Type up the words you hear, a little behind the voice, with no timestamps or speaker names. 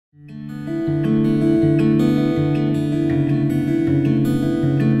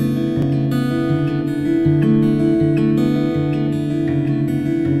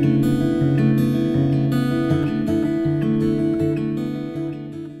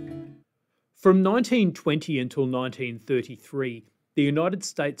From 1920 until 1933, the United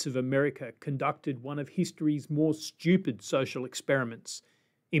States of America conducted one of history's more stupid social experiments,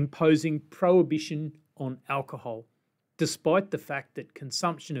 imposing prohibition on alcohol, despite the fact that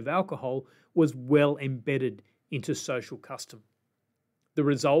consumption of alcohol was well embedded into social custom. The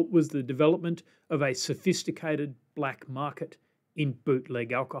result was the development of a sophisticated black market in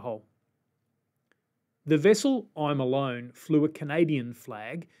bootleg alcohol. The vessel I'm Alone flew a Canadian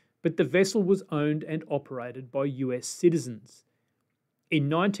flag, but the vessel was owned and operated by US citizens. In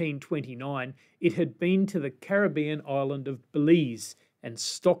 1929, it had been to the Caribbean island of Belize and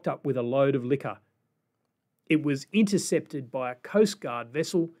stocked up with a load of liquor. It was intercepted by a Coast Guard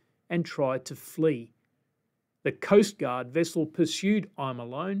vessel and tried to flee. The Coast Guard vessel pursued I'm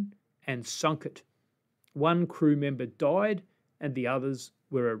Alone and sunk it. One crew member died and the others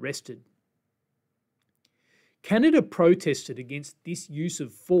were arrested. Canada protested against this use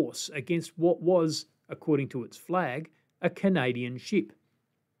of force against what was, according to its flag, a Canadian ship.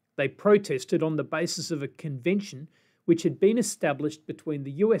 They protested on the basis of a convention which had been established between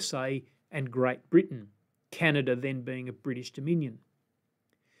the USA and Great Britain, Canada then being a British Dominion.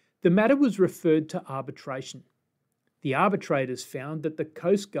 The matter was referred to arbitration. The arbitrators found that the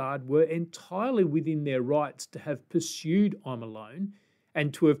Coast Guard were entirely within their rights to have pursued I'm Alone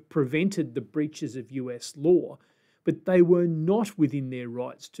and to have prevented the breaches of US law, but they were not within their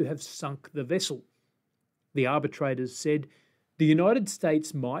rights to have sunk the vessel. The arbitrators said the United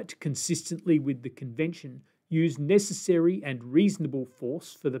States might, consistently with the convention, use necessary and reasonable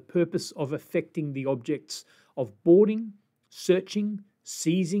force for the purpose of effecting the objects of boarding, searching,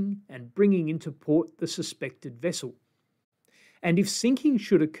 seizing, and bringing into port the suspected vessel. And if sinking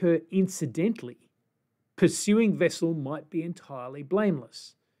should occur incidentally, pursuing vessel might be entirely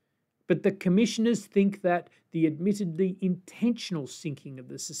blameless. But the commissioners think that the admittedly intentional sinking of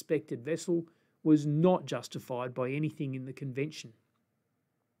the suspected vessel was not justified by anything in the convention.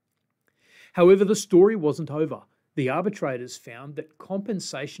 However, the story wasn't over. The arbitrators found that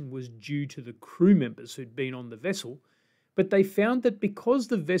compensation was due to the crew members who'd been on the vessel, but they found that because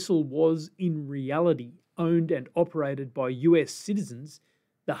the vessel was in reality owned and operated by US citizens,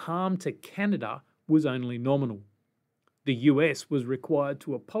 the harm to Canada was only nominal. The US was required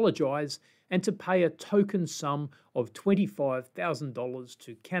to apologise and to pay a token sum of $25,000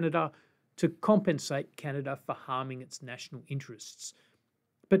 to Canada to compensate Canada for harming its national interests,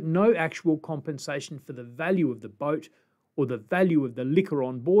 but no actual compensation for the value of the boat or the value of the liquor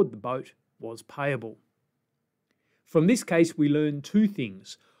on board the boat was payable. From this case, we learn two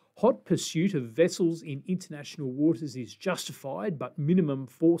things. Hot pursuit of vessels in international waters is justified, but minimum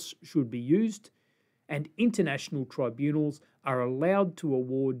force should be used, and international tribunals are allowed to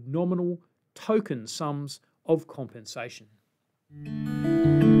award nominal token sums of compensation.